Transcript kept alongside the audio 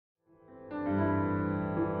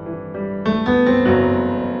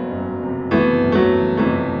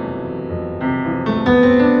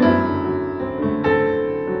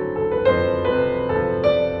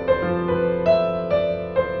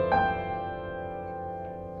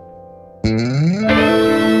I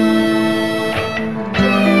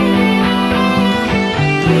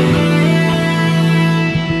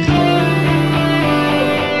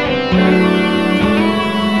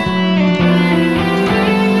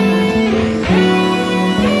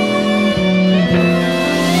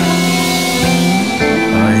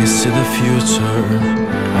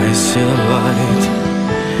see the light,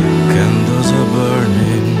 candles are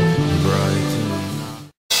burning bright.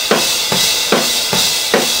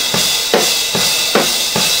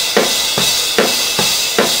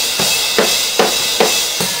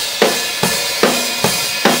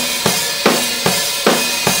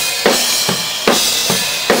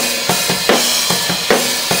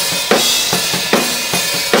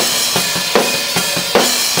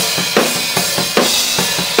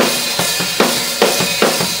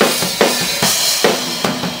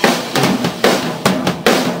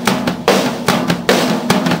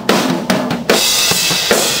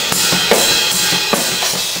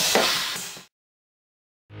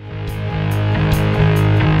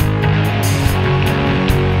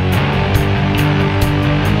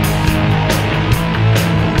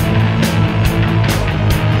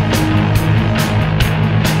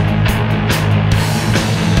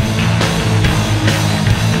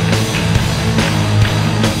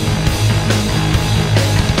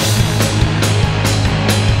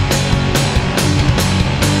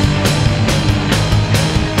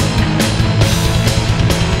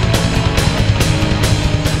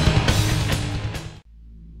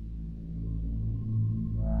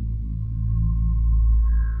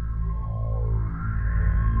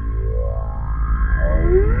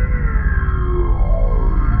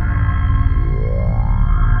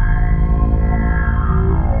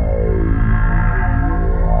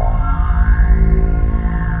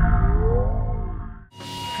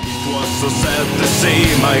 So sad to see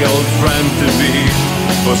my old friend to be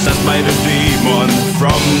possessed by the demon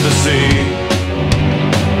from the sea.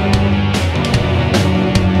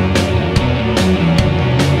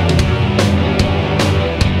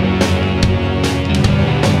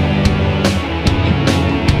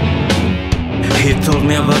 He told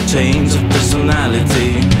me about change of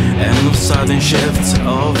personality and of sudden shifts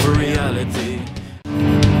of reality.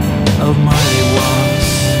 Almighty ones,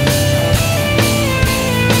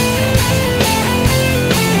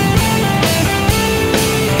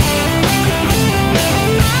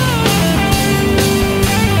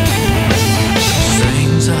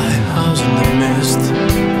 strange I house in the mist,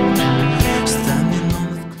 standing on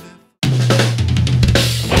the cliff.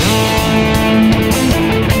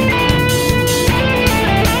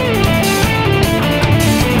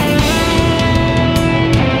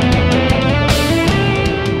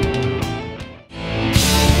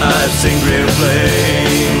 I've seen green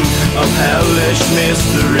flame of hellish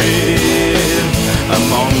mystery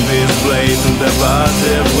among these blatant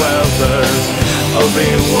devoted welters of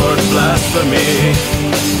inward blasphemy.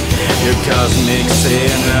 Your cosmic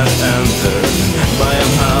sin has entered by a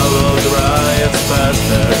hallowed riot's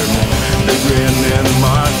bastard. The grinning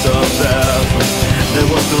marks of death, that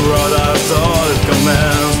was the road I saw it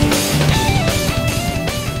commenced.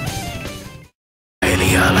 I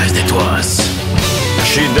realized it was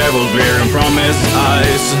she devil glaring from his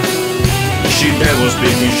eyes, she devil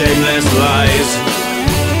speaking shameless lies.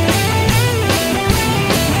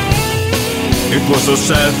 It was so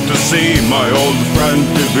sad to see my old friend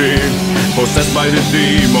to be possessed by the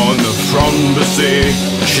demon from the sea.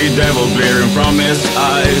 She devil glaring from his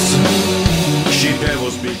eyes, she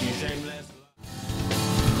devil speaking shameless lies.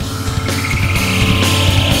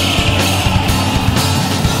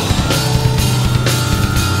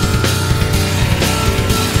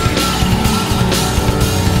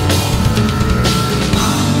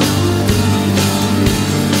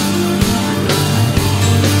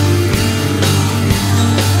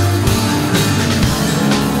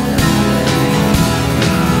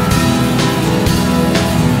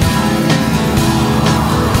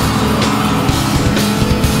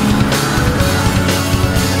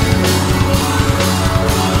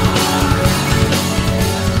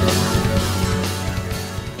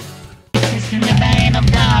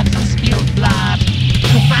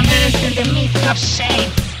 Of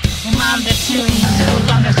shapes, among the tunes, who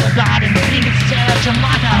longest for God and secret search of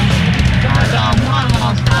motto. God on one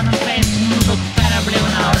wall, southern face, move better blue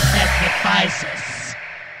now sacrifices.